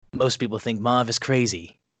Most people think Marv is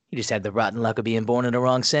crazy. He just had the rotten luck of being born in the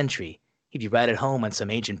wrong century. He'd be right at home on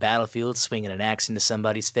some ancient battlefield swinging an axe into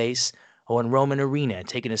somebody's face, or in Roman arena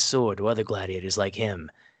taking a sword to other gladiators like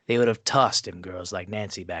him. They would have tossed him girls like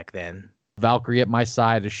Nancy back then. Valkyrie at my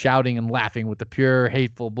side is shouting and laughing with the pure,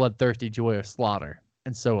 hateful, bloodthirsty joy of slaughter.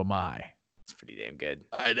 And so am I. It's pretty damn good.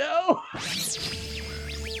 I know.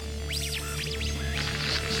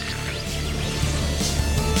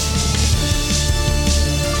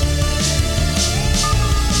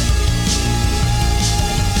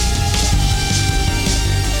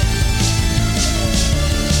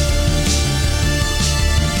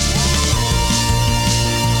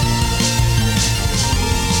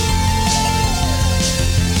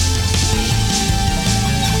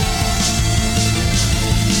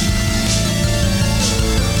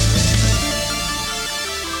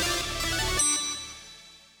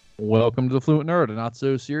 Welcome to the Fluent Nerd, a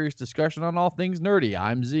not-so-serious discussion on all things nerdy.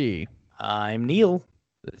 I'm Z. I'm Neil.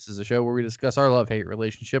 This is a show where we discuss our love-hate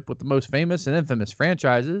relationship with the most famous and infamous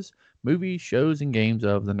franchises, movies, shows, and games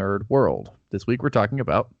of the nerd world. This week we're talking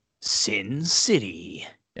about Sin City.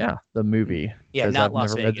 Yeah, the movie. Yeah, not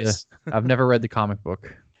Las Vegas. I've never read the comic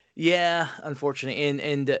book. Yeah, unfortunately.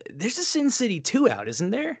 And there's a Sin City 2 out,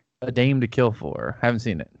 isn't there? A Dame to Kill For. Haven't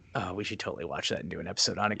seen it. Oh, we should totally watch that and do an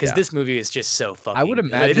episode on it, because this movie is just so fucking I would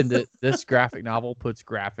imagine good. that this graphic novel puts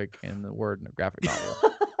graphic in the word in a graphic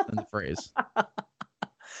novel in the phrase.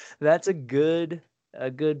 That's a good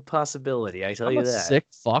possibility. I tell you that. Sick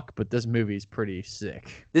fuck, but this movie's pretty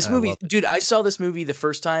sick. This movie, dude, I saw this movie the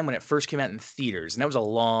first time when it first came out in theaters, and that was a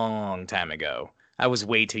long time ago. I was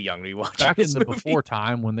way too young to be watching back this in the movie. before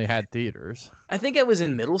time when they had theaters. I think I was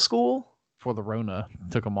in middle school. Before the Rona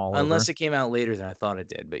took them all Unless over. it came out later than I thought it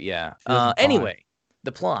did, but yeah. Anyway,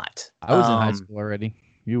 the plot. I was in high school already.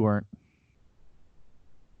 You weren't.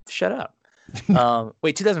 Shut up.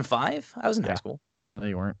 Wait, 2005? I was in high school. No,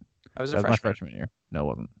 you weren't. I was That was my freshman year. No, it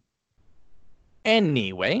wasn't.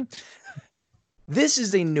 Anyway, this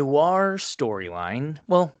is a noir storyline.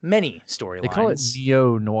 Well, many storylines. They call it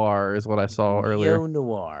neo-noir is what I saw earlier.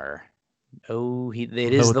 Neo-noir. Oh, it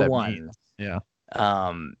is the one. Means. Yeah.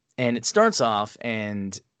 And it starts off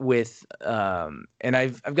and with and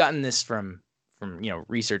I've gotten this from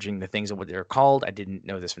researching the things of what they're called. I didn't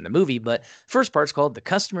know this from the movie, but first part's called "The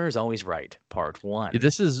Customer is Always Right," Part 1. Yeah,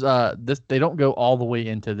 this is they don't go all the way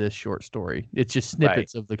into this short story. It's just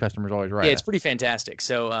snippets of "The Customer is Always Right." Yeah, it's pretty fantastic.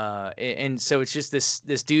 So so it's just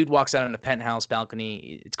this dude walks out on a penthouse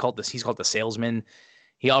balcony. He's called the salesman.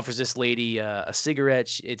 He offers this lady a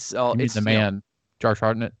cigarette. It's the man, Josh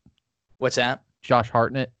Hartnett. What's that? Josh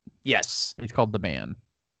Hartnett. Yes. He's called the man.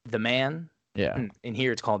 The man? Yeah. In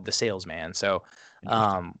here it's called the salesman. So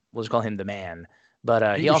we'll just call him the man.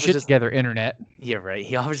 But he offers shit together internet. Yeah, right.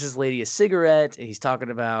 He offers this lady a cigarette. He's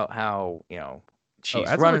talking about how, she's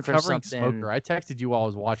running from something. Smoker, I texted you while I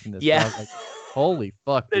was watching this. Yeah. I was like, holy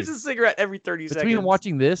fuck. There's dude. a cigarette every 30 seconds. Between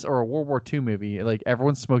watching this or a World War II movie, like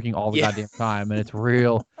everyone's smoking all the goddamn time, and it's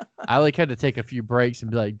real. I had to take a few breaks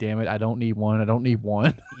and be like, "Damn it, I don't need one. I don't need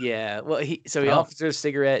one." Yeah, well, he offers her a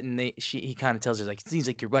cigarette, and he kind of tells her like, "It seems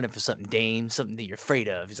like you're running for something, dame, something that you're afraid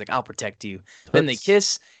of." He's like, "I'll protect you." Then they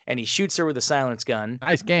kiss, and he shoots her with a silence gun.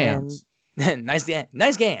 Nice gams. nice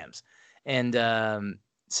gams, and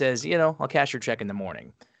says, "I'll cash your check in the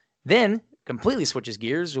morning." Then completely switches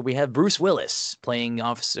gears. We have Bruce Willis playing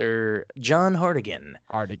Officer John Hartigan,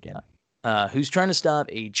 who's trying to stop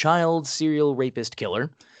a child serial rapist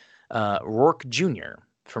killer, Rourke Jr.,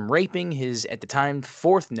 from raping his, at the time,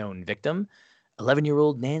 fourth known victim,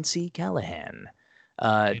 11-year-old Nancy Callahan.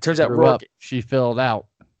 It turns out Rourke... She filled out.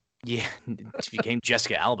 Yeah, she became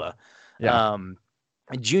Jessica Alba. Yeah.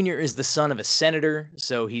 Junior is the son of a senator,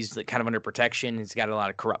 so he's kind of under protection. He's got a lot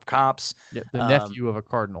of corrupt cops. Yeah, the nephew of a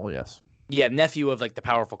cardinal, yes. Yeah, nephew of like the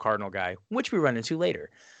powerful cardinal guy, which we run into later.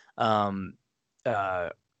 Hartigan,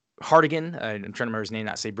 I'm trying to remember his name,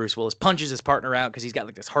 not say Bruce Willis, punches his partner out because he's got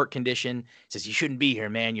like this heart condition. Says, "You shouldn't be here,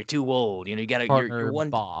 man. You're too old. You got to." You're one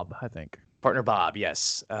Bob, I think. Partner Bob,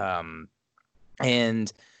 yes.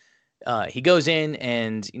 And he goes in,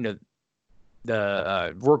 and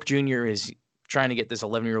the Rourke Jr. is trying to get this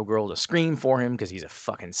 11-year-old girl to scream for him because he's a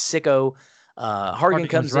fucking sicko. Hartigan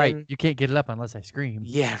comes in. You can't get it up unless I scream.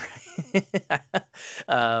 Yeah.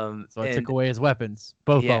 So I took away his weapons,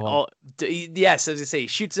 both of them. Yes, as I say,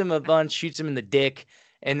 shoots him a bunch, shoots him in the dick.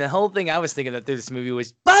 And the whole thing I was thinking about through this movie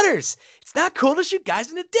was, Butters, it's not cool to shoot guys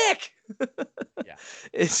in the dick. Yeah.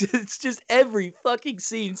 It's just every fucking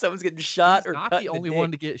scene someone's getting shot or not cut the only dick.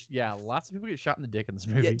 one to get. Yeah, lots of people get shot in the dick in this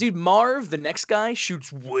movie. Yeah, dude, Marv, the next guy,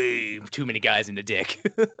 shoots way too many guys in the dick.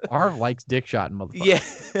 Marv likes dick shotting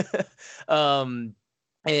motherfuckers.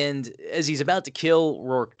 Yeah. And as he's about to kill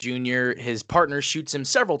Rourke Jr., his partner shoots him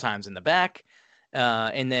several times in the back.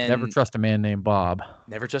 And then Never trust a man named Bob.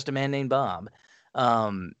 Never trust a man named Bob.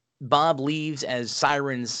 Bob leaves as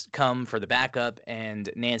sirens come for the backup,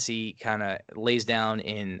 and Nancy kind of lays down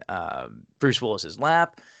in Bruce Willis's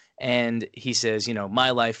lap, and he says,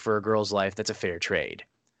 my life for a girl's life, that's a fair trade.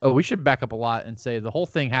 Oh, we should back up a lot and say the whole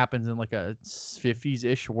thing happens in like a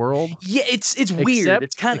 50s-ish world. Yeah, it's weird.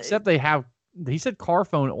 It's kind of, except they have, he said car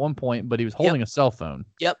phone at one point, but he was holding a cell phone.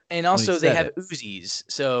 Yep, and also they have Uzis.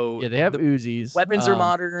 So yeah, they have Uzis. Weapons are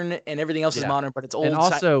modern, and everything else is modern, but it's old. And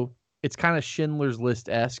also, it's kind of Schindler's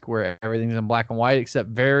List-esque, where everything's in black and white, except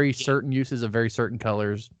very certain uses of very certain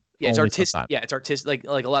colors. Yeah, it's artistic. Sometimes. Yeah, it's artistic.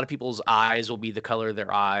 Like a lot of people's eyes will be the color of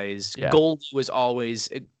their eyes. Yeah. Goldie was always,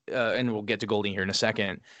 and we'll get to Goldie here in a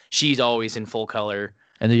second. She's always in full color.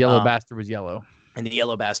 And the yellow bastard was yellow. And the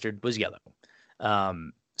yellow bastard was yellow.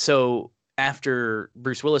 So after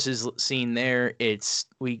Bruce Willis's scene there,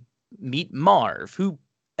 we meet Marv, who,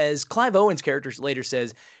 as Clive Owen's character later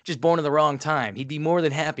says, just born in the wrong time. He'd be more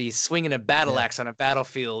than happy swinging a battle axe on a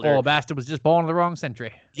battlefield. Oh, bastard was just born in the wrong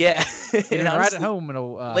century. Yeah. And right at home.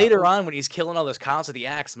 Later on, when he's killing all those cops with the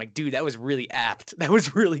axe, I'm like, dude, that was really apt. That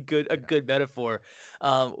was really good. A good metaphor.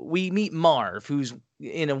 We meet Marv, who's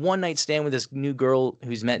in a one-night stand with this new girl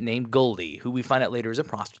who's met named Goldie, who we find out later is a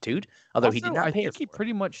prostitute, although also, he did not I pay think her he for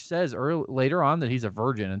pretty much says later on that he's a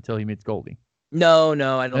virgin until he meets Goldie. No,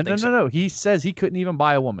 I don't think so. No. He says he couldn't even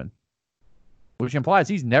buy a woman. Which implies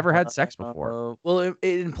he's never had sex before. Well, it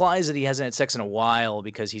implies that he hasn't had sex in a while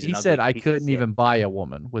because he said I couldn't even buy a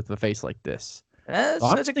woman with a face like this.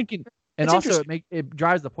 I'm thinking, and also it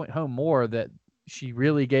drives the point home more that she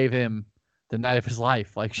really gave him the night of his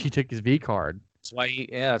life. Like she took his V card.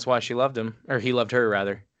 That's why she loved him, or he loved her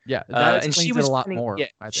rather. Yeah, and she was a lot more. Yeah,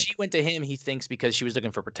 she went to him, he thinks, because she was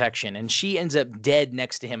looking for protection, and she ends up dead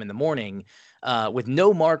next to him in the morning, with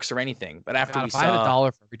no marks or anything. But after we saw, I had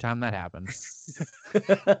 $1 for every time that happened.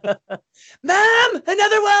 Mom,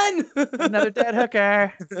 another one, another dead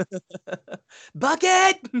hooker,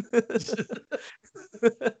 bucket.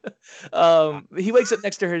 He wakes up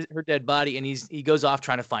next to her dead body, and he goes off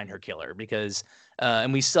trying to find her killer because.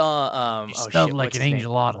 And we saw smelled like an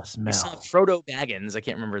enchilada smell. We saw Frodo Baggins. I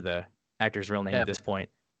can't remember the actor's real name at this point.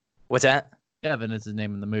 What's that? Kevin is his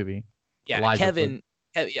name in the movie. Yeah,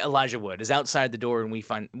 Elijah Wood is outside the door, and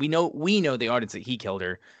we know the audience that he killed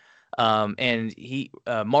her. And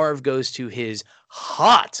Marv goes to his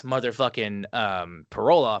hot motherfucking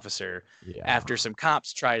parole officer after some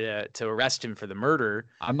cops try to arrest him for the murder.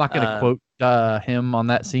 I'm not going to quote him on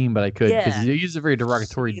that scene, but I could because he uses a very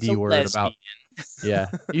derogatory D word about. Yeah,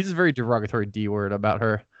 he uses a very derogatory D word about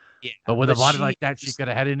her. Yeah, but with a body like that, she could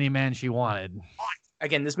have had any man she wanted.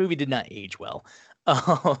 Again, this movie did not age well.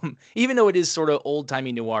 Even though it is sort of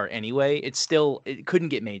old-timey noir anyway, it couldn't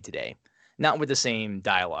get made today. Not with the same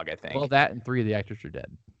dialogue, I think. Well, that and 3 of the actors are dead.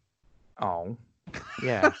 Oh,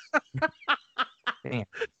 yeah. Damn.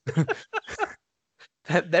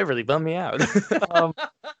 That really bummed me out.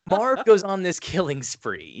 Marv goes on this killing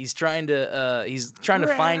spree. He's trying to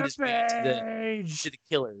find his way to the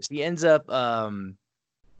killers. He ends up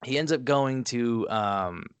going to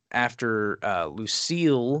after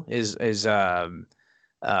Lucille is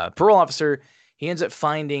parole officer. He ends up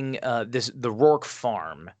finding the Rourke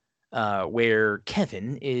farm. Where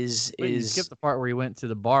Kevin is. You skipped the part where he went to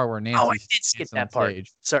the bar where Nancy. Oh, I did skip that part.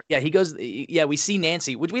 Sorry. Yeah, he goes. Yeah, we see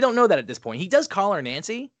Nancy, which we don't know that at this point. He does call her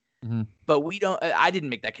Nancy, but we don't. I didn't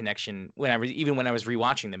make that connection when I was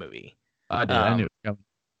rewatching the movie. I did. I knew it was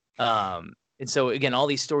coming. And so again, all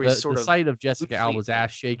these stories the sight of Jessica Alba's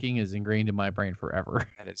ass shaking is ingrained in my brain forever.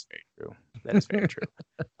 That is very true. That is very true.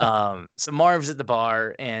 So Marv's at the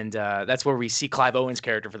bar, and that's where we see Clive Owen's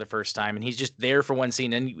character for the first time, and he's just there for one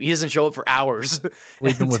scene, and he doesn't show up for hours.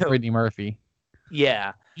 Sleeping with Brittany Murphy.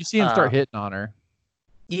 Yeah. You see him start hitting on her.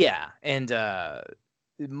 Yeah, and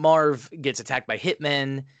Marv gets attacked by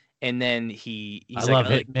hitmen, and then he's I love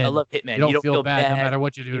hitmen. You don't feel bad no matter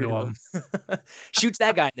what you do to him. Shoots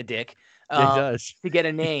that guy in the dick. He does. To get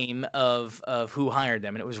a name of who hired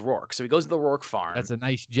them, and it was Rourke. So he goes to the Rourke farm. That's a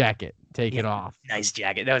nice jacket. Take it off. Nice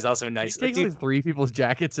jacket. That was also nice. He's taking 3 people's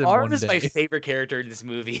jackets in one day. Marv is my favorite character in this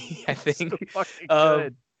movie, I think. So fucking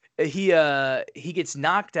good. He gets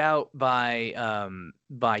knocked out by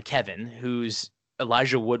Kevin, who's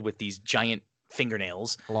Elijah Wood with these giant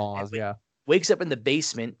fingernails. Claws, yeah. Wakes up in the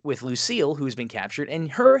basement with Lucille, who's been captured,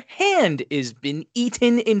 and her hand has been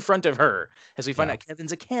eaten in front of her. As we find out,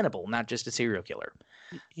 Kevin's a cannibal, not just a serial killer.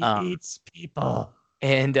 He eats people.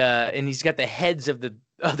 and he's got the heads of the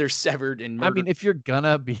other severed and murdered. I mean, if you're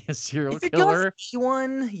gonna be a serial killer,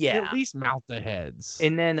 at least mount the heads.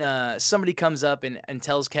 And then somebody comes up and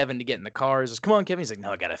tells Kevin to get in the car. He says, "Come on, Kevin." He's like,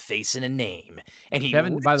 "No, I got a face and a name." And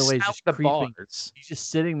Kevin, by the way, is just creeping. Bars. He's just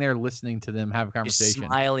sitting there listening to them have a conversation, just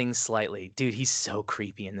smiling slightly. Dude, he's so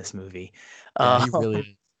creepy in this movie. Yeah, he really is.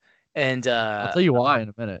 And I'll tell you why in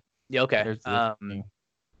a minute. Yeah, okay.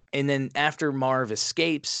 And then after Marv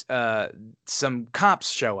escapes, some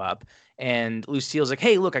cops show up, and Lucille's like,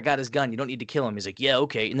 "Hey, look, I got his gun. You don't need to kill him." He's like, "Yeah,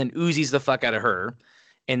 okay." And then Uzis the fuck out of her.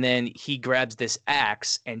 And then he grabs this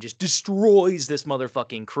axe and just destroys this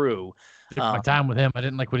motherfucking crew. Took my time with him. I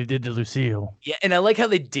didn't like what he did to Lucille. Yeah, and I like how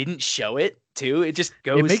they didn't show it, too. It just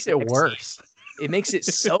goes... It makes it worse. It makes it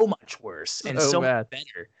so much worse and so much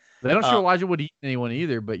better. They don't show Elijah Wood eating anyone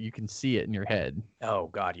either, but you can see it in your head. Oh,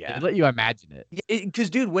 God, yeah. They let you imagine it.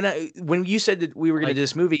 Because, dude, when you said that we were going to do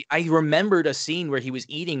this movie, I remembered a scene where he was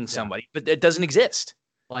eating somebody, but it doesn't exist.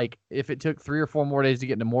 Like, if it took 3 or 4 more days to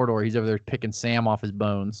get into Mordor, he's over there picking Sam off his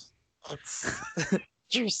bones.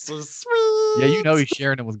 You're so sweet. Yeah, you know he's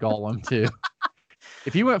sharing it with Gollum, too.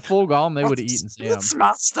 If he went full Gollum, they would have eaten Sam. It's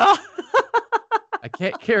master. I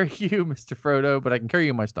can't carry you, Mr. Frodo, but I can carry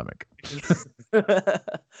you in my stomach.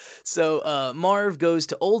 So Marv goes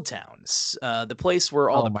to Old Town, the place where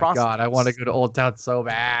all the prostitutes... Oh, my God, I want to go to Old Town so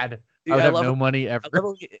bad. Dude, I would have no money ever.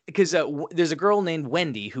 Because there's a girl named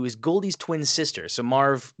Wendy who is Goldie's twin sister. So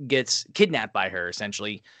Marv gets kidnapped by her,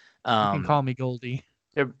 essentially. You can call me Goldie.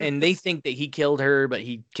 And they think that he killed her, but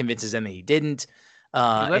he convinces them that he didn't.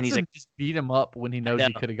 And he's like, just beat him up when he knows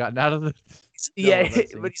he could have gotten out of the... Yeah,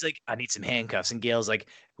 but he's like, "I need some handcuffs." And Gail's like,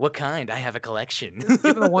 "What kind? I have a collection." Give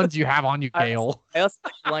me the ones you have on you, Gail. I also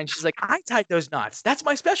like the line. She's like, "I tied those knots. That's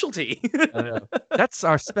my specialty." That's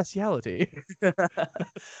our speciality.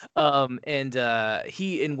 And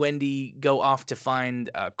he and Wendy go off to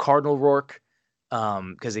find Cardinal Rourke,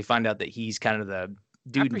 because they find out that he's kind of the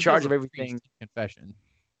dude in charge of everything. Confession.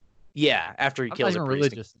 Yeah, after he kills a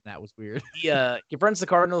priest. Religious, and that was weird. He confronts the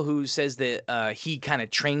cardinal, who says that he kind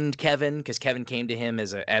of trained Kevin, because Kevin came to him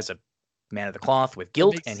as a man of the cloth with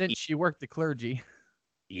guilt. It makes sense. She worked the clergy.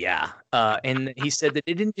 Yeah, and he said that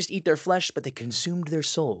they didn't just eat their flesh, but they consumed their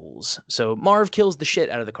souls. So Marv kills the shit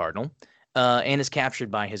out of the cardinal, and is captured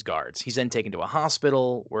by his guards. He's then taken to a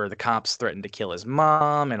hospital where the cops threaten to kill his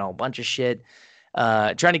mom and a whole bunch of shit,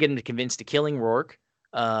 trying to get him to convince to killing Rourke.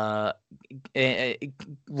 Rourke,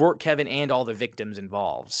 Kevin, and all the victims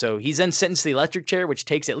involved. So he's then sentenced to the electric chair, which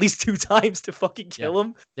takes at least 2 times to fucking kill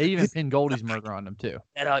him. They even pin Goldie's murder on him too.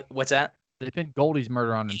 What's that? They pin Goldie's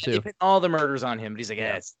murder on him too. They pin all the murders on him, but he's like,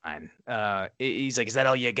 "Yeah, it's fine." He's like, "Is that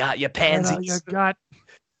all you got, you pansies?" All you got.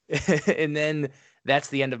 And then that's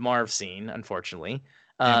the end of Marv's scene, unfortunately.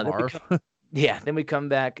 Marv. Then we come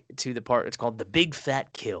back to the part. It's called the Big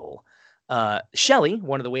Fat Kill. Shelley,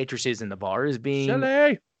 one of the waitresses in the bar, is being...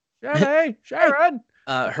 Sharon!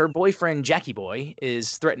 Her boyfriend, Jackie Boy,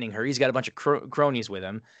 is threatening her. He's got a bunch of cronies with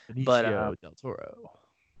him. Benicio del Toro.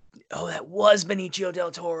 Oh, that was Benicio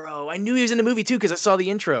del Toro. I knew he was in the movie, too, because I saw the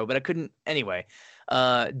intro, but I couldn't... Anyway,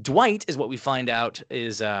 Dwight is what we find out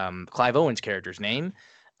is Clive Owen's character's name.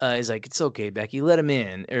 He's like, "It's okay, Becky, let him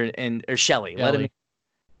in." Or Shelley, let him in.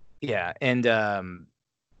 Yeah, and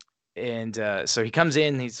so he comes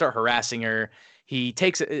in, he starts harassing her. He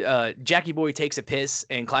takes Jackie Boy takes a piss,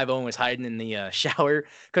 and Clive Owen was hiding in the shower,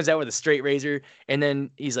 comes out with a straight razor, and then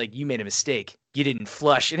he's like, "You made a mistake. You didn't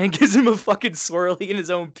flush," and then gives him a fucking swirly in his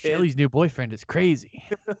own piss. Shelley's new boyfriend is crazy.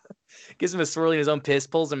 Gives him a swirly in his own piss,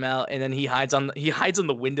 pulls him out, and then he hides on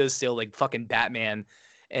the windowsill like fucking Batman,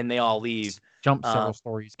 and they all leave. Jump several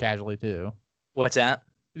stories casually too. What's that?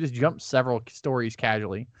 He just jumps several stories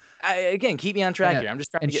casually. Again, keep me on track here. I'm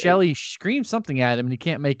just trying to get... Shelley screams something at him, and he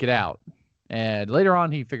can't make it out. And later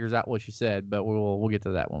on, he figures out what she said, but we'll get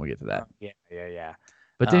to that when we get to that. Yeah.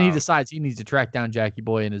 But then he decides he needs to track down Jackie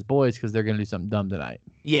Boy and his boys because they're going to do something dumb tonight.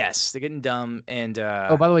 Yes, they're getting dumb. And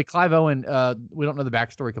oh, by the way, Clive Owen, we don't know the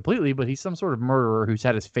backstory completely, but he's some sort of murderer who's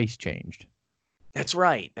had his face changed. That's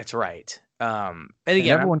right. And again,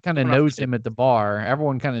 everyone kind of knows him at the bar.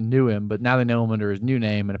 Everyone kind of knew him, but now they know him under his new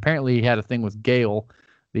name. And apparently he had a thing with Gail,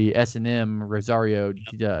 the S&M Rosario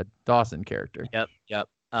Dawson character. Yep.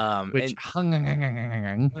 But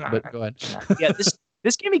go ahead. Yeah,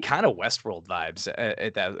 this gave me kind of Westworld vibes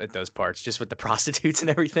at those parts, just with the prostitutes and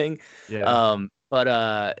everything. Yeah.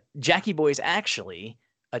 But Jackie Boy's actually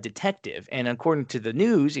a detective, and according to the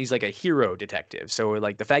news, he's like a hero detective. So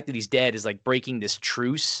like the fact that he's dead is like breaking this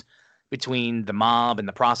truce between the mob and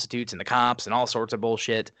the prostitutes and the cops and all sorts of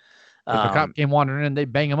bullshit. If a cop came wandering in,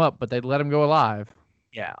 they'd bang him up, but they'd let him go alive.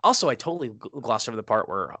 Yeah. Also, I totally glossed over the part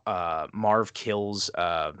where Marv kills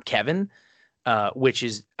Kevin, which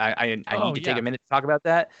is I need to take a minute to talk about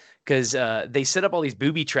that because they set up all these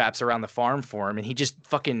booby traps around the farm for him, and he just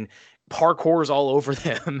fucking parkours all over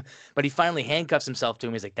them. But he finally handcuffs himself to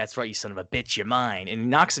him. He's like, "That's right, you son of a bitch, you're mine," and he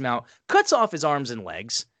knocks him out, cuts off his arms and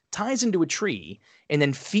legs, ties him to a tree, and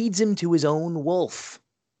then feeds him to his own wolf.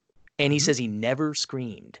 And he says he never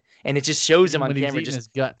screamed, and it just shows him on camera his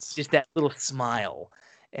guts, just that little smile.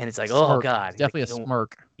 And it's like, smirk. Oh, God. Definitely like, a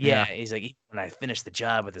smirk. Yeah. He's like, when I finished the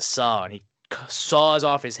job with the saw, and he saws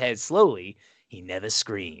off his head slowly, he never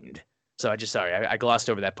screamed. So I glossed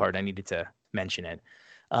over that part. I needed to mention it.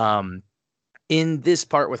 In this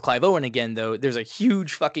part with Clive Owen again, though, there's a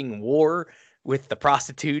huge fucking war with the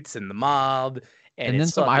prostitutes and the mob. And then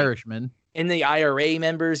some Irishmen. And the IRA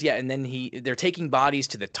members. Yeah. And then they're taking bodies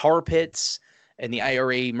to the tar pits. And the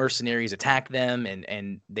IRA mercenaries attack them,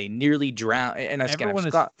 and they nearly drown. And everyone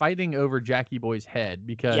is fighting over Jackie Boy's head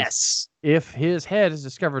because yes, if his head is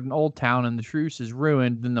discovered in Old Town and the truce is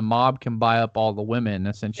ruined, then the mob can buy up all the women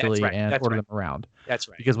essentially and order them around. That's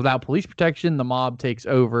right. Because without police protection, the mob takes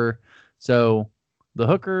over. So the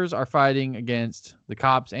hookers are fighting against the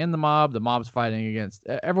cops and the mob. The mob's fighting against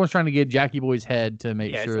everyone's trying to get Jackie Boy's head to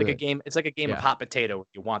make sure. It's like a game. It's like a game of hot potato. Where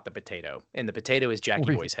you want the potato, and the potato is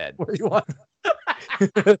Jackie Boy's head. Where you want.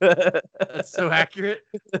 That's so accurate.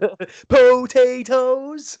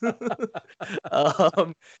 Potatoes.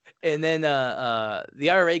 And then the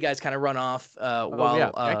IRA guys kind of run off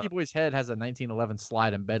while Jackie Boy's head has a 1911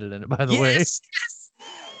 slide embedded in it. By the way, yes.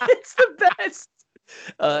 It's the best.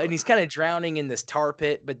 And he's kind of drowning in this tar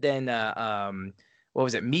pit, but then what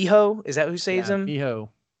was it? Miho? Is that who saves him? Miho.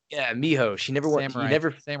 Yeah, Miho. She never wants. You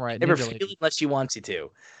never feel it unless she wants you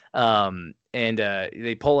to. And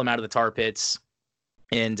they pull him out of the tar pits.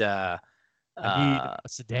 And I need a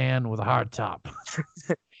sedan with a hard top.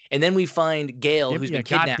 And then we find Gail, who's been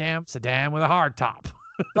kidnapped. Goddamn sedan with a hard top.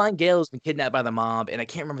 Find Gail, who's been kidnapped by the mob, and I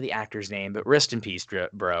can't remember the actor's name, but rest in peace,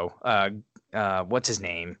 bro. What's his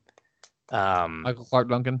name? Michael Clark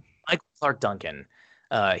Duncan. Michael Clark Duncan.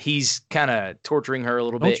 He's kind of torturing her a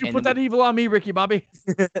little bit. Don't you put that evil on me, Ricky Bobby.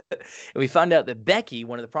 And we found out that Becky,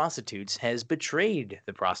 one of the prostitutes, has betrayed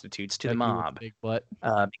the prostitutes to the mob. Big butt.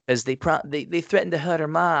 Because they threatened to hurt her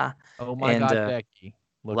ma. Oh my God, Becky!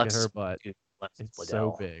 Look at her butt. It's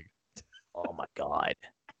so big. Oh my God.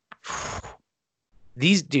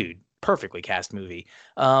 Perfectly cast movie.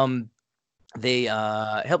 They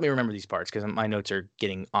help me remember these parts because my notes are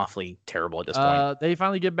getting awfully terrible at this point. They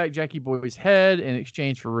finally get back Jackie Boy's head in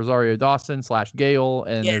exchange for Rosario Dawson / Gale,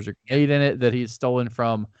 and there's a grenade in it that he's stolen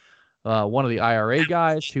from one of the IRA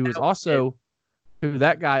guys, who is also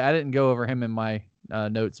that guy. I didn't go over him in my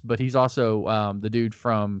notes, but he's also the dude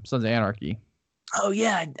from Sons of Anarchy. Oh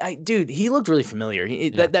yeah, dude, he looked really familiar.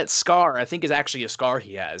 That scar, I think, is actually a scar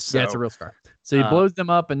he has. So. Yeah, it's a real scar. So he blows them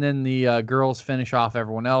up, and then the girls finish off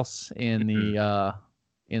everyone else in the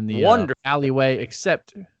alleyway,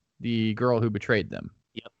 except the girl who betrayed them.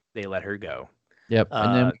 Yep, they let her go. Yep,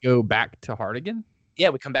 and then we go back to Hardigan. Yeah,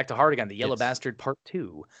 we come back to Hardigan, the Yellow Bastard Part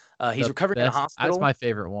 2. He's recovering in a hospital. That's my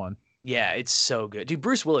favorite one. Yeah, it's so good, dude.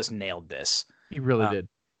 Bruce Willis nailed this. He really did.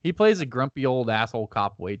 He plays a grumpy old asshole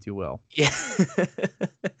cop way too well. Yeah,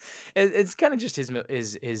 it's kind of just his.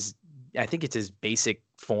 I think it's his basic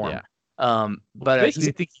form. Yeah. But I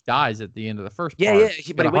think he dies at the end of the first part. Yeah.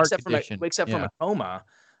 But he wakes up from a coma,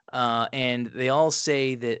 and they all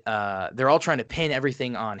say that they're all trying to pin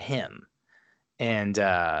everything on him, and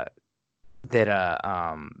that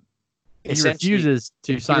he refuses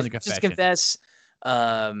to sign the confession. Just confess.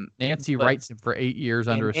 Nancy writes him for 8 years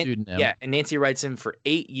under a pseudonym. Yeah, and Nancy writes him for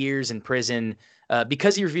 8 years in prison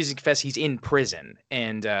because he refuses to confess. He's in prison,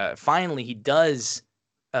 and finally he does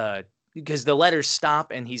because the letters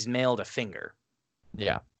stop and he's mailed a finger.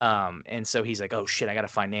 Yeah. And so he's like, oh shit, I gotta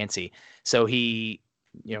find Nancy. So he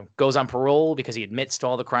goes on parole because he admits to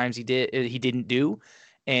all the crimes he didn't do,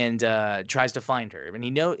 and tries to find her.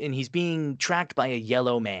 And he's being tracked by a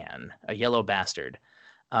yellow man, a yellow bastard.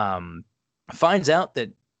 Finds out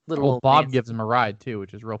that Bob gives him a ride too,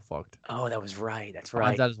 which is real fucked. Oh, that was right. That's right.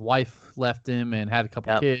 Finds out his wife left him and had a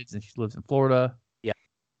couple kids, and she lives in Florida. Yeah,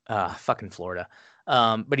 fucking Florida.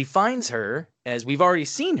 But he finds her, as we've already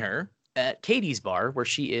seen her, at Katie's bar, where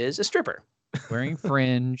she is a stripper, wearing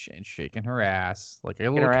fringe and shaking her ass like a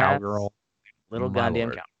little cowgirl. Little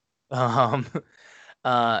goddamn cow.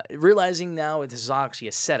 Realizing now this is actually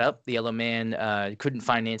a setup, the yellow man couldn't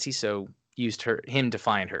find Nancy, so used him to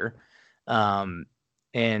find her.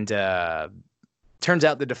 And turns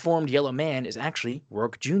out the deformed yellow man is actually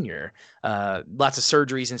Rourke Jr. Lots of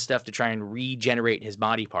surgeries and stuff to try and regenerate his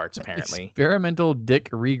body parts, apparently. Experimental dick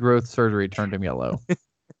regrowth surgery turned him yellow.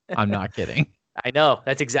 I'm not kidding. I know.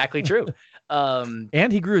 That's exactly true.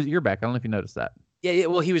 And he grew his ear back. I don't know if you noticed that. Yeah,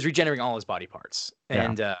 well, he was regenerating all his body parts.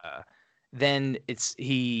 And then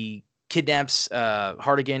he kidnaps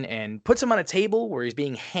Hartigan and puts him on a table where he's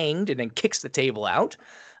being hanged and then kicks the table out.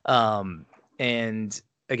 And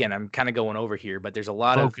again, I'm kind of going over here, but there's a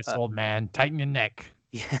lot of focus, old man. Tighten your neck.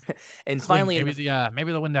 Yeah, and finally, maybe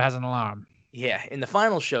the window has an alarm. Yeah, in the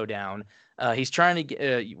final showdown, he's trying to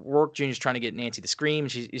get Rourke Jr. is trying to get Nancy to scream.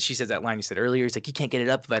 She says that line you said earlier. He's like, "You can't get it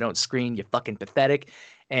up if I don't scream. You fucking pathetic."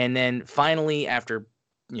 And then finally, after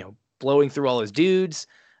blowing through all his dudes,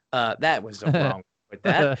 that was wrong with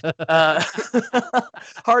that.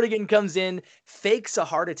 Hartigan comes in, fakes a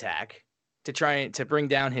heart attack to try to bring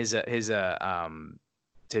down his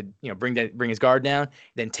bring his guard down,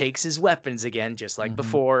 then takes his weapons again, just like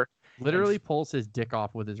before. Literally pulls his dick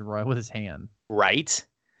off with his hand. Right.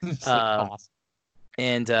 Awesome.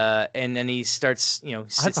 And then he starts, I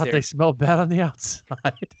thought they smelled bad on the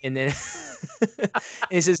outside. And then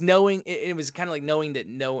he says, knowing it was kind of like knowing that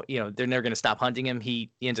they're never going to stop hunting him. He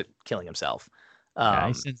ends up killing himself.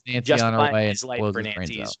 He sends Nancy on her way his life for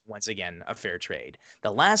Nancy's once again a fair trade.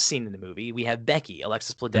 The last scene in the movie, we have Becky,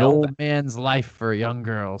 Alexis Bledel. An old man's life for young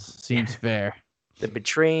girls seems fair. The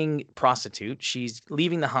betraying prostitute. She's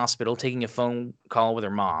leaving the hospital, taking a phone call with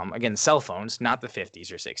her mom. Again, cell phones, not the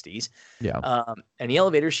 50s or 60s. Yeah. In the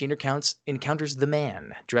elevator, she encounters the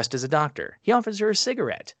man dressed as a doctor. He offers her a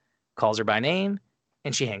cigarette, calls her by name,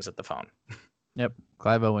 and she hangs up the phone. Yep.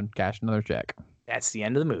 Clive Owen cashed another check. That's the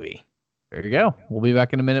end of the movie. There you go. We'll be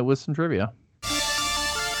back in a minute with some trivia.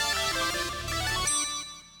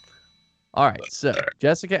 All right. So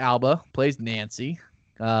Jessica Alba plays Nancy.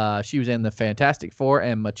 She was in the Fantastic Four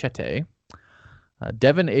and Machete.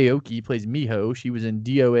 Devin Aoki plays Miho. She was in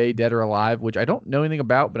DOA Dead or Alive, which I don't know anything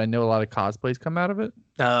about, but I know a lot of cosplays come out of it.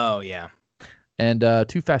 Oh, yeah. And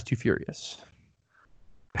Too Fast, Too Furious.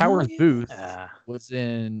 Powers Booth was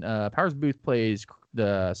in Powers Booth plays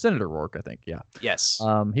the Senator Rourke, I think. Yeah. Yes.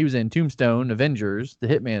 He was in Tombstone, Avengers, the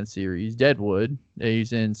Hitman series, Deadwood.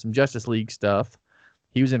 He's in some Justice League stuff.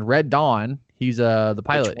 He was in Red Dawn. He's the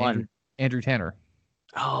pilot, Andrew Tanner.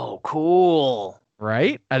 Oh, cool.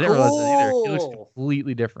 Right? I didn't realize that either. He looks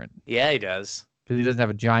completely different. Yeah, he does. Because he doesn't have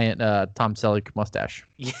a giant Tom Selleck mustache.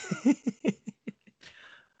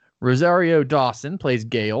 Rosario Dawson plays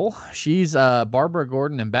Gale. She's Barbara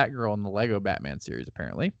Gordon and Batgirl in the Lego Batman series,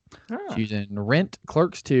 apparently. Oh. She's in Rent,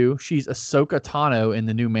 Clerks 2. She's Ahsoka Tano in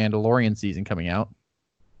the new Mandalorian season coming out.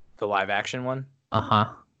 The live action one? Uh-huh.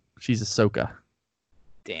 She's Ahsoka.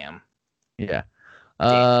 Damn. Yeah.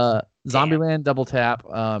 Zombieland Double Tap.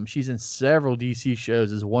 She's in several DC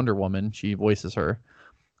shows as Wonder Woman. She voices her.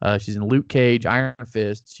 She's in Luke Cage, Iron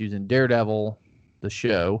Fist. She's in Daredevil, the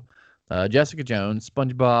show. Jessica Jones,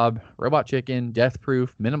 SpongeBob, Robot Chicken, Death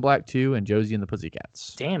Proof, Men in Black 2, and Josie and the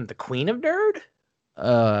Pussycats. Damn, the Queen of Nerd?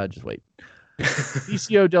 Just wait.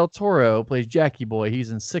 Benicio del Toro plays Jackie Boy.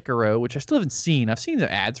 He's in Sicario, which I still haven't seen. I've seen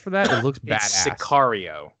the ads for that. It looks badass.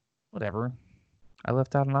 Sicario. Whatever. I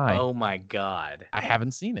left out an eye. Oh my god. I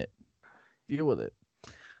haven't seen it. Deal with it.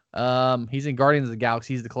 He's in Guardians of the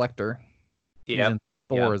Galaxy. He's the Collector. Yeah.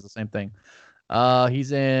 Thor is the same thing.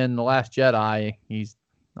 He's in The Last Jedi. He's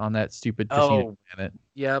on that stupid casino planet.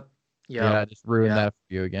 Yep. Yeah, I just ruined that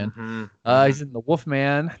for you again. Mm-hmm. He's in The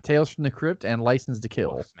Wolfman, Tales from the Crypt, and License to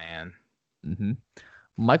Kill. Wolfman. Mm-hmm.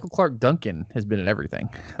 Michael Clark Duncan has been in everything.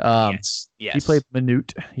 Yes. He played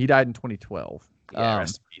Manute. He died in 2012. Yeah,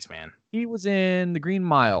 rest in peace, man. He was in The Green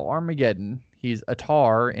Mile, Armageddon. He's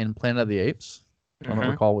Atar in Planet of the Apes. I don't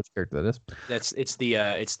recall which character that is.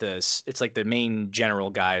 It's like the main general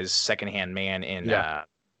guy's secondhand man in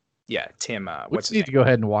Tim. What's his name? We need to go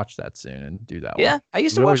ahead and watch that soon and do that one. Yeah, I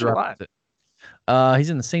used to watch it a lot. He's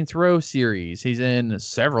in the Saints Row series. He's in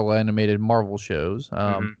several animated Marvel shows.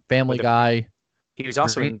 Family Guy. He was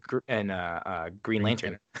also in Green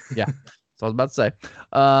Lantern. Yeah, that's what I was about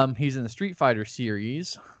to say. He's in the Street Fighter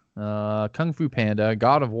series, Kung Fu Panda,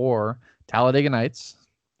 God of War, Talladega Nights,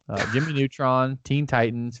 Jimmy Neutron, Teen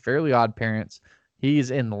Titans, Fairly Odd Parents.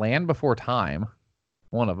 He's in Land Before Time,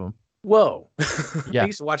 one of them. Whoa. Yeah. I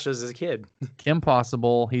used to watch those as a kid. Kim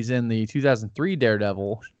Possible. He's in the 2003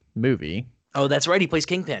 Daredevil movie. Oh, that's right. He plays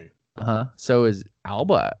Kingpin. So is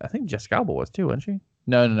Alba. I think Jessica Alba was too, wasn't she?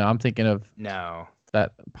 No. I'm thinking of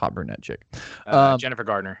that pop brunette chick. Jennifer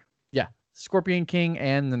Gardner. Yeah. Scorpion King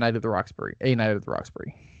and The Night of the Roxbury. A Night of the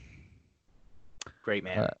Roxbury. Great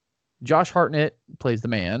man. Josh Hartnett plays the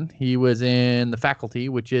man. He was in The Faculty,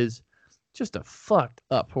 which is Just a fucked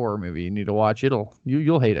up horror movie you need to watch.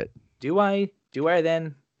 You'll hate it. Do I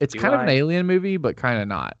then? It's kind of an alien movie, but kind of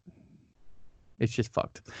not. It's just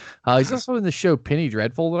fucked. He's also in the show Penny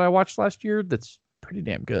Dreadful that I watched last year. That's pretty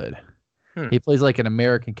damn good. He plays like an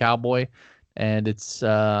American cowboy, and it's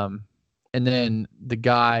and then the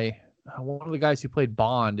guy, one of the guys who played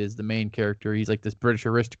Bond is the main character. He's like this British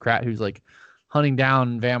aristocrat who's like hunting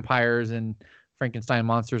down vampires and Frankenstein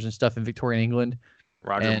monsters and stuff in Victorian England.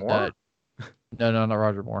 Roger Moore? No, not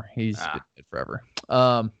Roger Moore. He's been dead forever.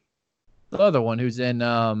 The other one who's in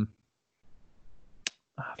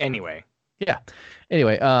Anyway,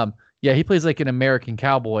 he plays like an American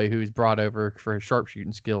cowboy who's brought over for his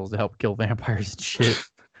sharpshooting skills to help kill vampires and shit.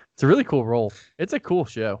 It's a really cool role. It's a cool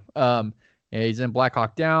show. He's in Black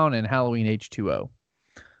Hawk Down and Halloween H2O.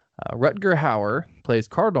 Rutger Hauer plays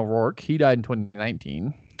Cardinal Rourke. He died in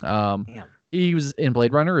 2019. He was in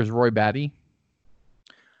Blade Runner as Roy Batty.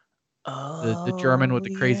 The German with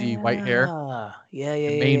the crazy white hair.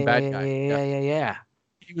 The main bad guy. Yeah.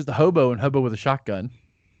 He was the hobo in Hobo with a Shotgun.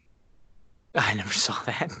 I never saw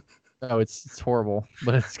that. Oh, it's horrible,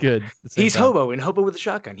 but it's good. He's Hobo in Hobo with a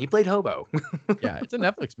Shotgun. He played Hobo. Yeah, it's a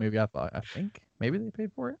Netflix movie. I think maybe they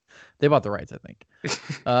paid for it. They bought the rights, I think.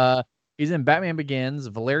 He's in Batman Begins,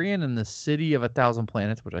 Valerian, and the City of a Thousand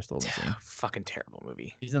Planets, which I still haven't seen. Fucking terrible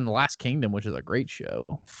movie. He's in The Last Kingdom, which is a great show.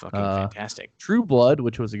 Fucking fantastic. True Blood,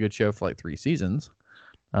 which was a good show for like 3 seasons.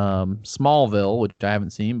 Smallville, which I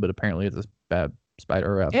haven't seen, but apparently it's a bad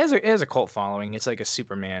spider. It has a cult following. It's like a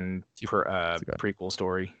Superman prequel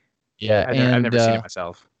story. Yeah, I've never seen it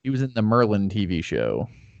myself. He was in the Merlin TV show,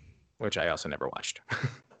 which I also never watched.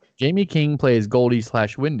 Jamie King plays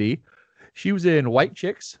Goldie/Wendy. She was in White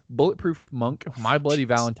Chicks, Bulletproof Monk, My Bloody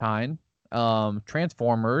Valentine,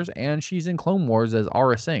 Transformers, and she's in Clone Wars as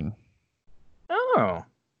Aura Singh. Oh.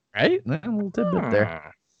 Right? A little tidbit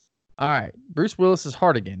there. All right. Bruce Willis is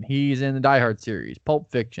Hardigan. He's in the Die Hard series, Pulp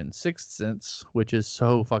Fiction, Sixth Sense, which is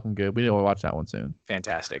so fucking good. We need to watch that one soon.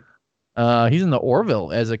 Fantastic. He's in the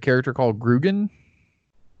Orville as a character called Grugan.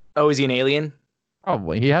 Oh, is he an alien?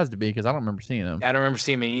 Probably. He has to be because I don't remember seeing him. I don't remember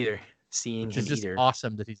seeing him either. Which is just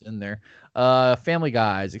awesome that he's in there. Family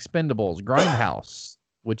Guys, Expendables, Grindhouse,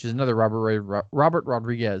 which is another Robert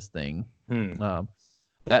Rodriguez thing.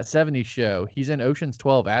 That 70s show. He's in Ocean's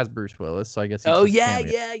 12 as Bruce Willis, so I guess. Oh yeah.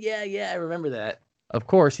 I remember that. Of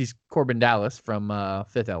course, he's Corbin Dallas from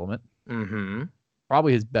Fifth Element. Mm-hmm.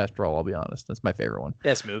 Probably his best role, I'll be honest. That's my favorite one.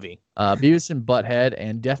 Best movie. Beavis and Butthead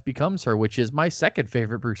and Death Becomes Her, which is my second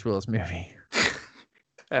favorite Bruce Willis movie.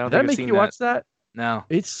 Did that make you watch that? No.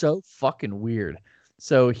 It's so fucking weird.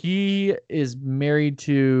 So he is married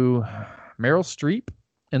to Meryl Streep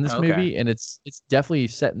in this movie, and it's definitely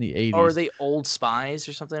set in the 80s. Or are they old spies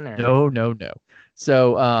or something? Or? No.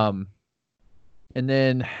 So, and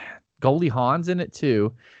then Goldie Hawn's in it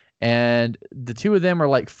too. And the two of them are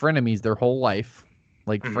like frenemies their whole life,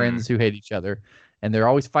 like friends who hate each other. And they're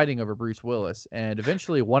always fighting over Bruce Willis. And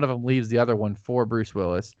eventually one of them leaves the other one for Bruce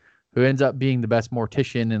Willis, who ends up being the best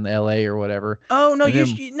mortician in LA or whatever. Oh, no,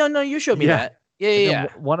 you showed me that. Yeah.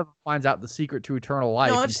 One of them finds out the secret to eternal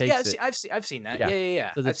life and takes it. I've seen that.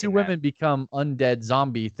 Yeah. So the two women become undead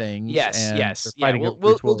zombie things. Yes.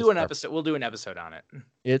 We'll do an episode. We'll do an episode on it.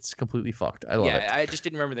 It's completely fucked. I love it. Yeah, I just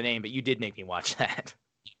didn't remember the name, but you did make me watch that.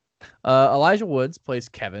 Elijah Woods plays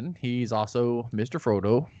Kevin. He's also Mr.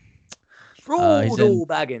 Frodo. Frodo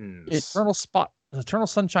Baggins. Eternal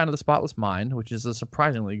Sunshine of the Spotless Mind, which is a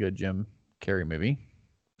surprisingly good Jim Carrey movie.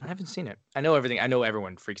 I haven't seen it. I know everything. I know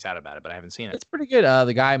everyone freaks out about it, but I haven't seen it. It's pretty good.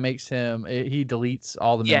 The guy he deletes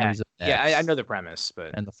all the memories of Nets. Yeah, I know the premise,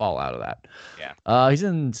 but and the fallout of that. Yeah. He's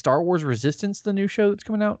in Star Wars Resistance, the new show that's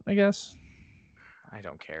coming out, I guess. I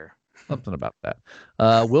don't care. Something about that.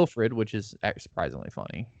 Wilfred, which is surprisingly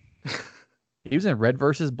funny. He was in Red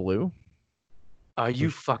versus Blue. Are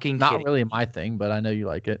you fucking not kidding? Really my thing, but I know you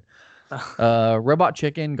like it. Robot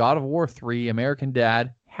Chicken, God of War 3, American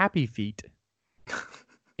Dad, Happy Feet,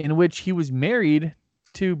 in which he was married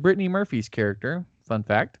to Brittany Murphy's character. Fun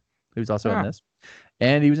fact, who's also in this.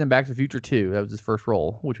 And he was in Back to the Future 2. That was his first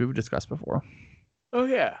role, which we've discussed before. Oh,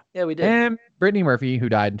 yeah. Yeah, we did. And Brittany Murphy, who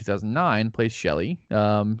died in 2009, plays Shelley.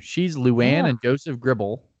 She's Luann and Joseph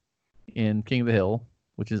Gribble in King of the Hill,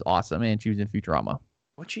 which is awesome. And she was in Futurama.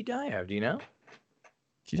 What'd she die of? Do you know?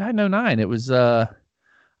 She died in 2009. It was, I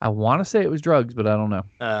want to say it was drugs, but I don't know.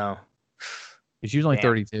 Oh. She was only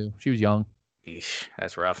 32. She was young. Eesh,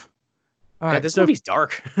 that's rough. All right, this movie's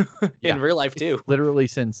dark in real life, too. Literally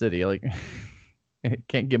Sin City. Like, it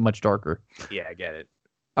can't get much darker. Yeah, I get it.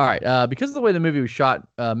 All right. Because of the way the movie was shot,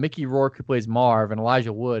 Mickey Rourke, who plays Marv, and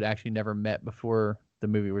Elijah Wood actually never met before the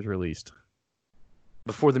movie was released.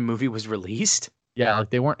 Before the movie was released? Yeah, like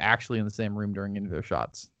they weren't actually in the same room during any of their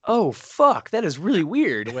shots. Oh, fuck. That is really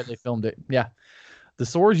weird. The way they filmed it. Yeah. The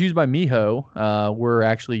swords used by Miho were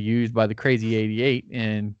actually used by the Crazy 88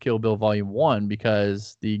 in Kill Bill Volume 1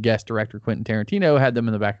 because the guest director, Quentin Tarantino, had them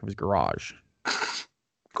in the back of his garage. Of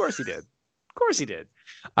course he did. Of course he did.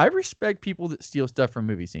 I respect people that steal stuff from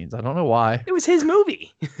movie scenes. I don't know why. It was his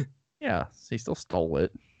movie. Yeah, he still stole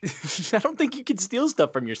it. I don't think you can steal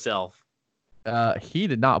stuff from yourself. He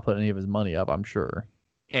did not put any of his money up, I'm sure.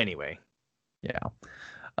 Anyway. Yeah.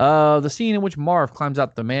 The scene in which Marv climbs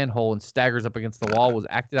out the manhole and staggers up against the wall was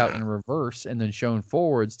acted out in reverse and then shown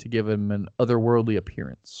forwards to give him an otherworldly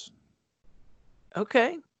appearance.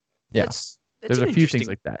 Okay. Yeah. There's a few things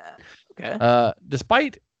like that. Okay.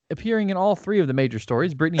 Despite appearing in all 3 of the major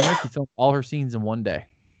stories, Brittany Murphy filmed all her scenes in one day.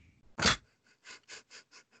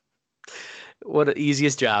 What an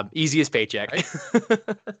easiest job. Easiest paycheck. Right?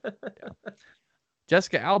 Yeah.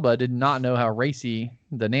 Jessica Alba did not know how racy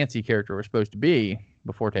the Nancy character was supposed to be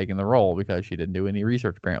before taking the role because she didn't do any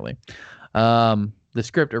research, apparently. The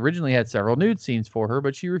script originally had several nude scenes for her,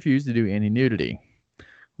 but she refused to do any nudity.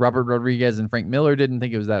 Robert Rodriguez and Frank Miller didn't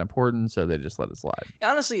think it was that important, so they just let it slide.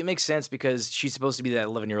 Honestly, it makes sense because she's supposed to be that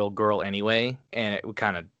 11-year-old girl anyway, and it would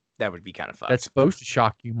that would be kind of fucked. That's supposed to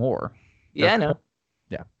shock you more. Yeah, I know.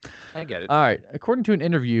 Yeah. I get it. All right. According to an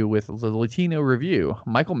interview with the Latino Review,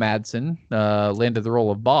 Michael Madsen landed the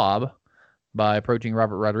role of Bob by approaching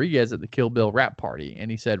Robert Rodriguez at the Kill Bill rap party.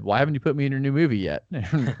 And he said, "Why haven't you put me in your new movie yet?"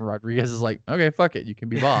 And Rodriguez is like, "Okay, fuck it. You can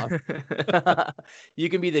be Bob." You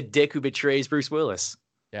can be the dick who betrays Bruce Willis.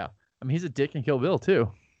 Yeah. I mean, he's a dick in Kill Bill,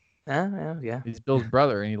 too. Yeah. He's Bill's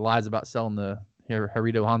brother, and he lies about selling the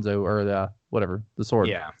Harito Hanzo or the sword.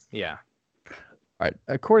 Yeah. All right.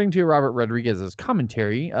 According to Robert Rodriguez's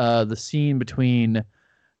commentary, the scene between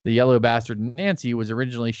the yellow bastard and Nancy was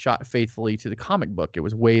originally shot faithfully to the comic book. It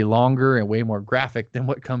was way longer and way more graphic than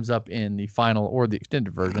what comes up in the final or the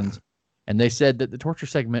extended versions. And they said that the torture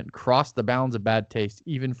segment crossed the bounds of bad taste,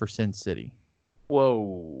 even for Sin City.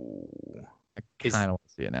 Whoa. I kind of want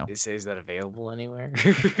to see it now. Is that available anywhere?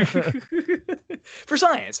 For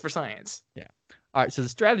science. Yeah. All right, so the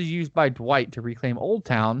strategy used by Dwight to reclaim Old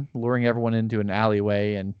Town, luring everyone into an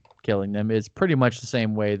alleyway and killing them, is pretty much the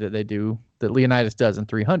same way that Leonidas does in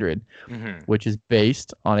 300, which is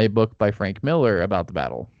based on a book by Frank Miller about the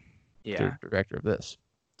battle. Yeah, the director of this.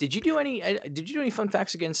 Did you do any fun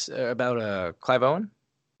facts about Clive Owen?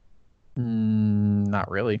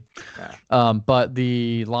 Not really. Yeah. But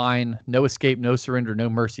the line "No escape, no surrender, no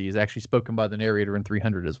mercy" is actually spoken by the narrator in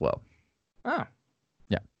 300 as well. Oh.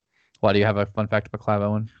 Why do you have a fun fact about Clive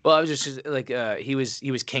Owen? Well, I was just like he was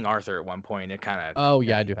King Arthur at one point. It kind of. Oh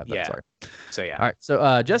yeah, I do have that. Yeah. Sorry. So yeah. All right.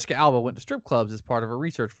 So Jessica Alba went to strip clubs as part of her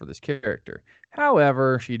research for this character.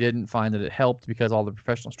 However, she didn't find that it helped because all the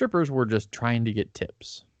professional strippers were just trying to get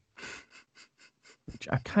tips.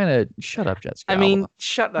 I kind of shut up, Jessica. I mean,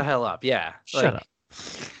 shut the hell up. Yeah. Shut up.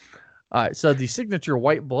 All right. So the signature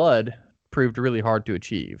white blood proved really hard to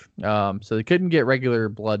achieve. So they couldn't get regular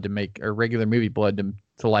movie blood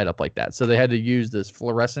to light up like that. So they had to use this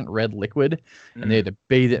fluorescent red liquid and they had to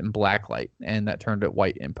bathe it in black light, and that turned it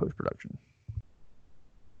white in post-production.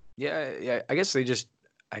 Yeah. I guess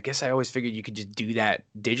I always figured you could just do that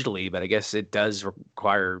digitally, but I guess it does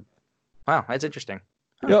require. Wow, that's interesting.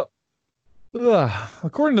 Huh. Yep.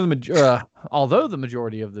 According to although the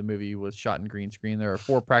majority of the movie was shot in green screen, there are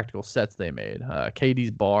 4 practical sets they made: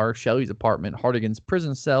 Katie's bar, Shelley's apartment, Hardigan's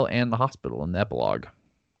prison cell, and the hospital in the epilogue.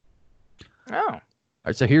 Oh. All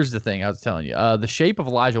right, so here's the thing I was telling you. The shape of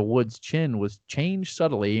Elijah Wood's chin was changed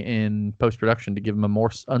subtly in post-production to give him a more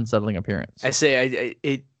unsettling appearance. I say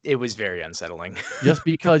it was very unsettling. Just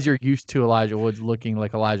because you're used to Elijah Wood's looking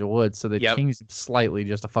like Elijah Wood, so they changed it slightly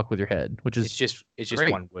just to fuck with your head, which is it's just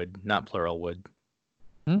one wood, not plural wood.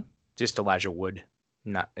 Just Elijah Wood,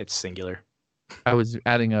 not it's singular. I was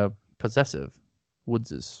adding a possessive.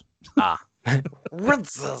 Woodses.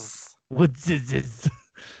 Woodses.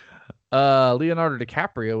 Leonardo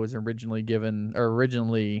DiCaprio was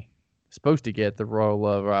originally supposed to get the role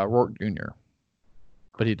of Rourke Jr.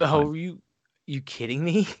 But he declined. Oh, you kidding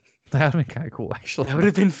me? That would have been kind of cool, actually. That would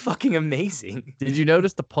have been fucking amazing. Did you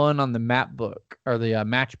notice the pun on the map book or the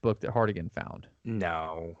matchbook that Hardigan found?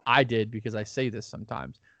 No. I did, because I say this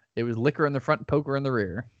sometimes. It was liquor in the front, poker in the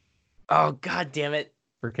rear. Oh, god damn it.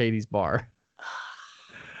 For Katie's bar.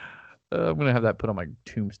 I'm going to have that put on my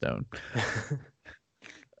tombstone.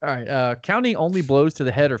 All right. Counting only blows to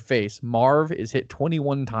the head or face, Marv is hit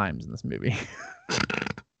 21 times in this movie.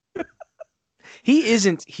 He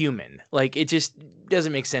isn't human. Like, it just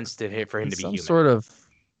doesn't make sense for him to be human. Sort of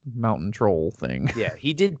mountain troll thing. Yeah,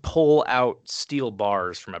 he did pull out steel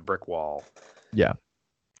bars from a brick wall. Yeah.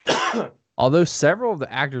 Although several of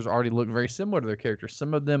the actors already look very similar to their characters,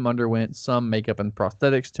 some of them underwent some makeup and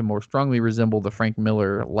prosthetics to more strongly resemble the Frank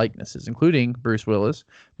Miller likenesses, including Bruce Willis,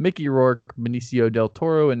 Mickey Rourke, Benicio del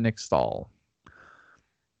Toro, and Nick Stahl.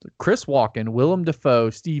 Chris Walken, Willem Dafoe,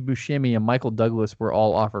 Steve Buscemi, and Michael Douglas were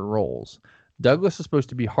all offered roles. Douglas was supposed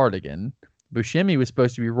to be Hartigan. Buscemi was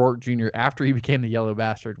supposed to be Rourke Jr. after he became the Yellow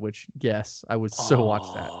Bastard, which, yes, I would so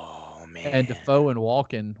watch that. Oh, man. And Dafoe and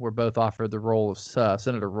Walken were both offered the role of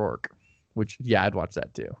Senator Rourke, which, yeah, I'd watch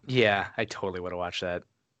that too. Yeah, I totally would have watched that.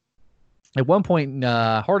 At one point,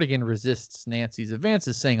 Hartigan resists Nancy's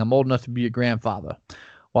advances, saying, I'm old enough to be a grandfather.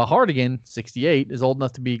 While Hartigan, 68, is old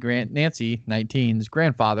enough to be Nancy, 19's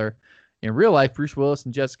grandfather. In real life, Bruce Willis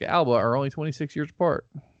and Jessica Alba are only 26 years apart.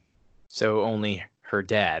 So only her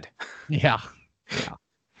dad. Yeah. All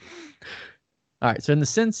right. So in the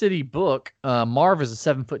Sin City book, Marv is a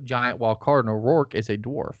 7-foot giant while Cardinal Rourke is a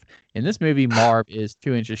dwarf. In this movie, Marv is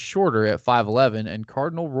 2 inches shorter at 5'11", and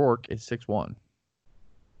Cardinal Rourke is 6'1".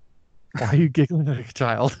 Why are you giggling like a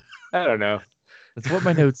child? I don't know. That's what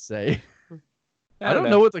my notes say. I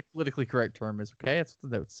don't know what the politically correct term is, okay? That's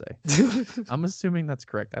what the notes say. I'm assuming that's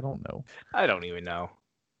correct. I don't know. I don't even know.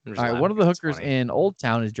 All right, one of the hookers in Old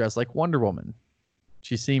Town is dressed like Wonder Woman.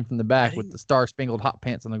 She's seen from the back with the star-spangled hot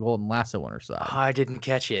pants and the golden lasso on her side. Oh, I didn't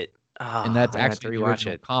catch it. Oh, and that's actually the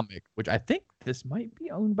original comic, which I think this might be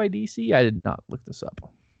owned by DC. I did not look this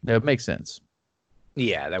up. That would make sense.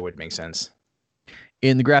 Yeah, that would make sense.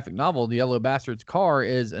 In the graphic novel, the Yellow Bastard's car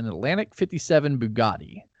is an Atlantic 57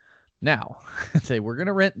 Bugatti. Now, they were going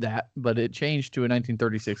to rent that, but it changed to a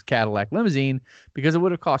 1936 Cadillac limousine because it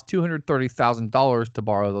would have cost $230,000 to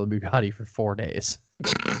borrow the Bugatti for 4 days.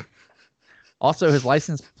 Also, his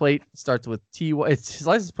license plate starts with his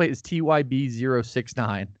license plate is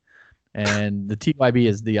TYB069, and the TYB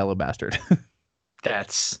is the Yellow Bastard.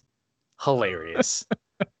 That's hilarious.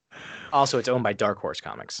 Also, it's owned by Dark Horse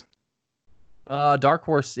Comics. Dark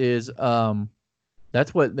Horse is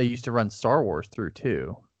that's what they used to run Star Wars through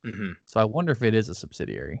too. Mm-hmm. So I wonder if it is a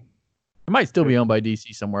subsidiary. It might still be owned by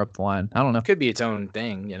DC somewhere up the line. I don't know. It could be its own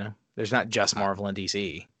thing, you know. There's not just Marvel and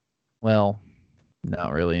DC. Well,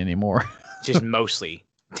 not really anymore. Just mostly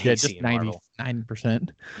DC yeah, just and Marvel. 99%.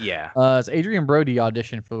 Yeah. It's Adrian Brody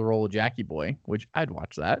auditioned for the role of Jackie Boy, which I'd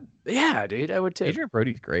watch that. Yeah, dude, I would too. Adrian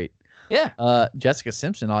Brody's great. Yeah. Jessica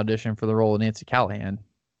Simpson auditioned for the role of Nancy Callahan.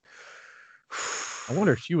 I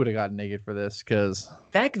wonder if she would have gotten naked for this, because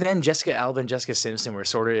back then Jessica Alba and Jessica Simpson were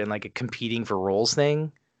sort of in like a competing for roles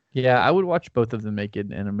thing. Yeah, I would watch both of them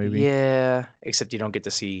naked in a movie. Yeah, except you don't get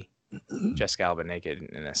to see Jessica Alba naked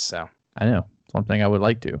in this. So I know it's one thing I would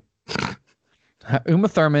like to. Uma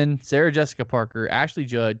Thurman, Sarah Jessica Parker, Ashley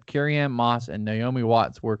Judd, Carrie-Anne Moss, and Naomi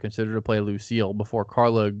Watts were considered to play Lucille before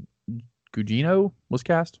Carla Gugino was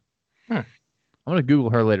cast. I'm gonna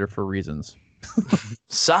Google her later for reasons.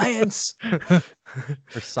 Science.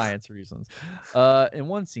 For science reasons. In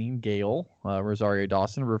one scene, Gail, Rosario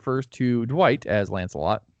Dawson, refers to Dwight as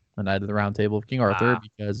Lancelot, the Knight of the Round Table of King Arthur,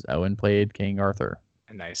 because Owen played King Arthur.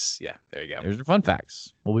 Nice. Yeah, there you go. There's your fun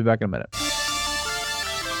facts. We'll be back in a minute.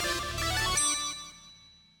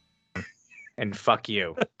 And fuck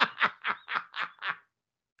you.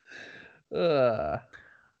 All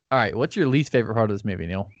right, what's your least favorite part of this movie,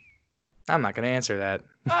 Neil? I'm not going to answer that.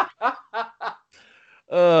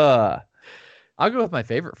 I'll go with my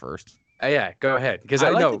favorite first. Yeah, go ahead. Because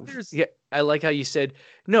I know. Yeah, I like how you said,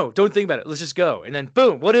 no, don't think about it. Let's just go. And then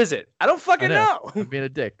boom, what is it? I don't fucking know. I'm being a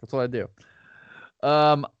dick. That's what I do.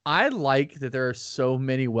 I like that there are so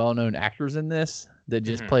many well-known actors in this that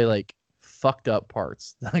just play like fucked up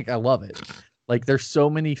parts. Like, I love it. Like, there's so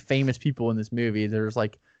many famous people in this movie. There's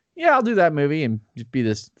like, yeah, I'll do that movie and just be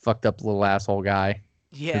this fucked up little asshole guy.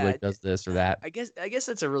 Yeah, who like does this or that. I guess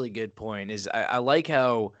that's a really good point. Is I like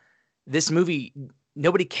how this movie,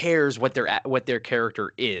 nobody cares what their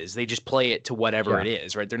character is. They just play it to whatever it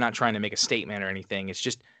is, right? They're not trying to make a statement or anything. It's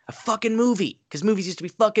just a fucking movie, because movies used to be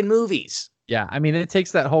fucking movies. Yeah, I mean, it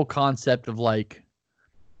takes that whole concept of like,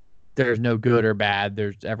 there's no good or bad.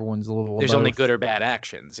 Everyone's a little. There's only good or bad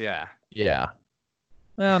actions. Yeah. Yeah.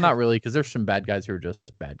 Well, not really, because there's some bad guys who are just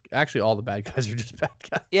bad. Actually, all the bad guys are just bad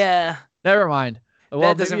guys. Yeah. Never mind. Well,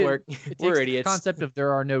 that doesn't work. We're idiots. The concept of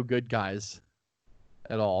there are no good guys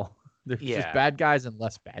at all. There's just bad guys and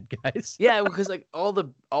less bad guys. Yeah, because like all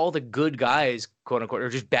the good guys, quote unquote, are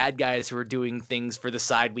just bad guys who are doing things for the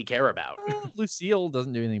side we care about. Lucille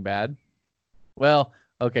doesn't do anything bad. Well,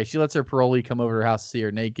 okay, she lets her parolee come over to her house to see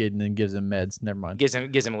her naked and then gives him meds. Never mind. Gives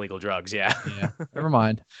him illegal drugs. Yeah. Yeah. Never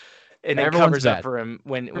mind. And then covers up for him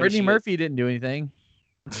when Brittany Murphy didn't do anything.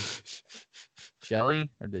 Shelly,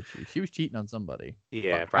 or did she? She was cheating on somebody.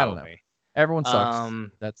 Yeah, probably. I don't know. Everyone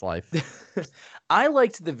sucks. That's life. I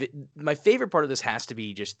liked my favorite part of this has to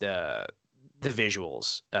be just the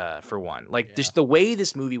visuals, for one. Like, just the way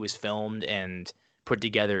this movie was filmed and put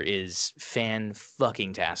together is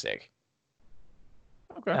fan-fucking-tastic.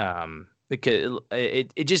 Okay. Because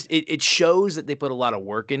it shows that they put a lot of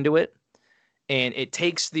work into it, and it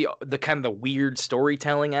takes the kind of the weird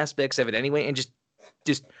storytelling aspects of it anyway, and just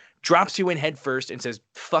drops you in head first and says,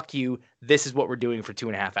 "Fuck you. This is what we're doing for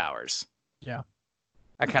 2.5 hours." Yeah,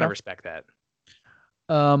 I kind of respect that.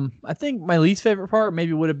 I think my least favorite part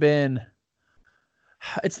maybe would have been.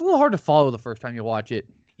 It's a little hard to follow the first time you watch it.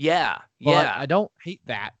 Yeah. I don't hate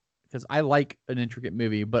that because I like an intricate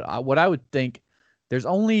movie. But what I would think, there's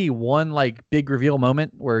only one like big reveal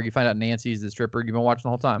moment where you find out Nancy's the stripper you've been watching the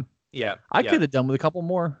whole time. Yeah, I could have done with a couple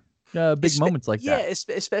more big moments like that.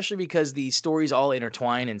 Yeah, especially because the stories all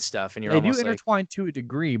intertwine and stuff, and they do intertwine to a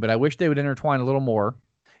degree, but I wish they would intertwine a little more.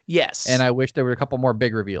 Yes, and I wish there were a couple more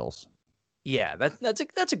big reveals. Yeah,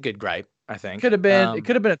 that's a good gripe, I think. It could have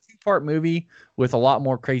been a 2-part movie with a lot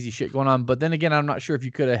more crazy shit going on. But then again, I'm not sure if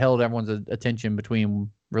you could have held everyone's attention between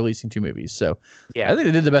releasing 2 movies. So yeah, I think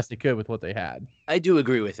they did the best they could with what they had. I do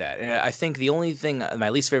agree with that. And I think the only thing, my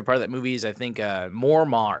least favorite part of that movie is I think more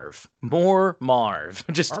Marv,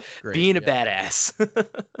 just being a badass.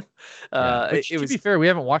 Which, to be fair, we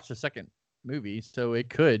haven't watched the second movie, so it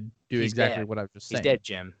could do exactly what I was just saying. He's dead,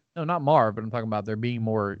 Jim. No, not Marv, but I'm talking about there being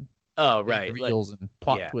more. Oh, right. Reveals and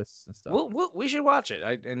plot twists and stuff. We should watch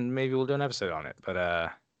it, and maybe we'll do an episode on it.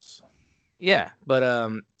 But yeah.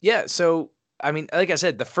 So I mean, like I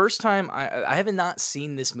said, the first time I have not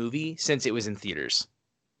seen this movie since it was in theaters.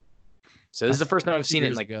 So this is the first time I've seen it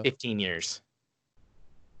in like 15 years.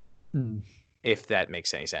 If that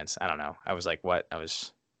makes any sense. I don't know. I was like, what? It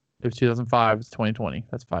was 2005. It's 2020.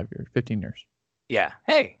 That's 5 years, 15 years. Yeah.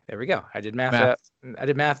 Hey, there we go. I did math. I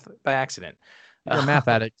did math by accident. You're a math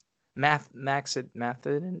addict. Math I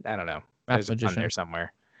don't know. Math There's magician. on there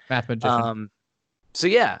somewhere. Math magician. So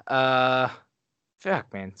yeah.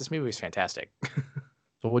 Fuck, man, this movie was fantastic.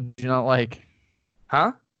 So what did you not like?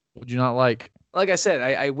 Huh? What did you not like? Like I said,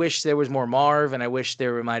 I wish there was more Marv, and I wish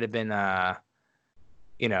there might have been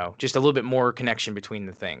just a little bit more connection between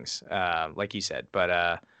the things, like you said.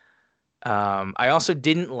 But I also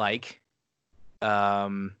didn't like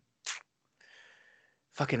fucking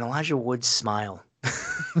Elijah Wood's smile.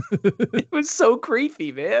 It was so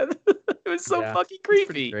creepy, man. It was so fucking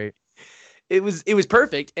creepy. Great. It was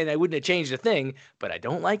perfect, and I wouldn't have changed a thing, but I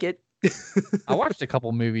don't like it. I watched a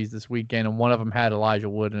couple movies this weekend, and one of them had Elijah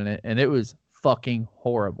Wood in it, and it was fucking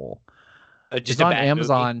horrible. Just on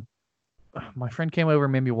Amazon. Movie? My friend came over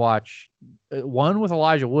and made me watch one with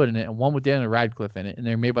Elijah Wood in it and one with Daniel Radcliffe in it, and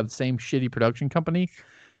they're made by the same shitty production company,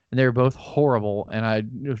 and they were both horrible, and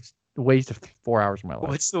it was a waste of 4 hours of my life.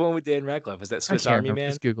 What's the one with Dan Radcliffe? Is that Swiss Army Man?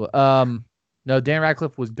 Just Google it. No, Dan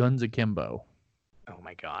Radcliffe was Guns Akimbo. Oh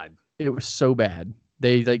my god. It was so bad.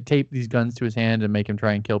 They like tape these guns to his hand and make him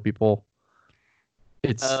try and kill people.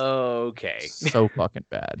 It's okay. So fucking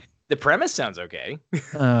bad. The premise sounds okay.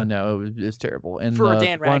 Oh no, it was terrible. And for a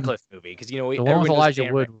Dan Radcliffe movie, because the one with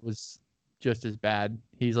Elijah Wood was just as bad.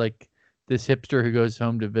 He's like this hipster who goes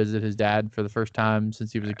home to visit his dad for the first time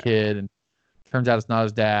since he was a kid, and turns out it's not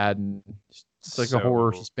his dad, and it's like a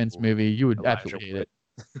horror suspense movie. You would absolutely hate it.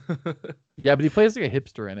 Yeah, but he plays like a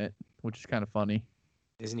hipster in it, which is kind of funny.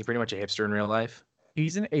 Isn't he pretty much a hipster in real life?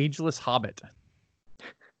 He's an ageless hobbit.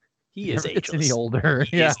 He is ageless. Any older.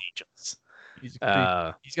 He is ageless. He's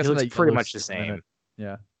got pretty much the same.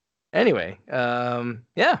 Yeah. Anyway,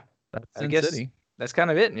 yeah. I guess that's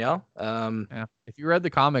kind of it, y'all. Yeah. If you read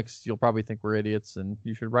the comics, you'll probably think we're idiots, and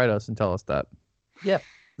you should write us and tell us that. Yeah.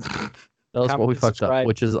 Tell us what we fucked up,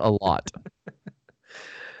 which is a lot.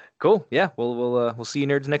 Cool. Yeah. We'll see you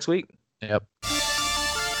nerds next week. Yep.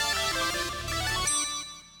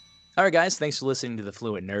 All right, guys. Thanks for listening to The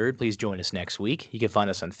Fluent Nerd. Please join us next week. You can find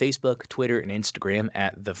us on Facebook, Twitter, and Instagram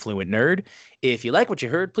at The Fluent Nerd. If you like what you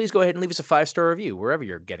heard, please go ahead and leave us a 5-star review wherever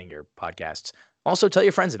you're getting your podcasts. Also, tell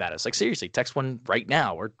your friends about us. Like, seriously, text one right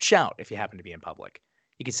now or shout if you happen to be in public.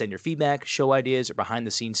 You can send your feedback, show ideas, or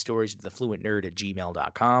behind-the-scenes stories to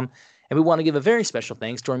thefluentnerd@gmail.com. And we want to give a very special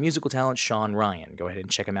thanks to our musical talent, Sean Ryan. Go ahead and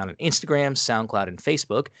check him out on Instagram, SoundCloud, and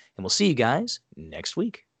Facebook. And we'll see you guys next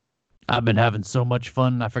week. I've been having so much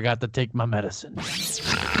fun, I forgot to take my medicine. That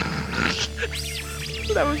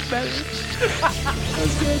was better. That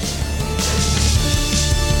was good.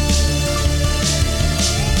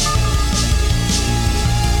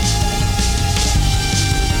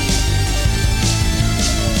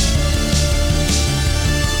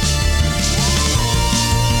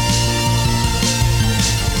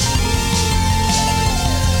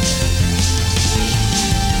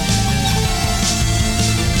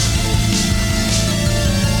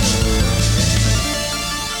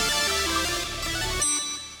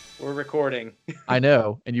 recording. I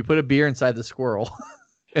know. And you put a beer inside the squirrel,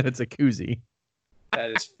 and it's a koozie.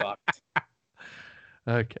 That is fucked.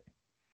 Okay.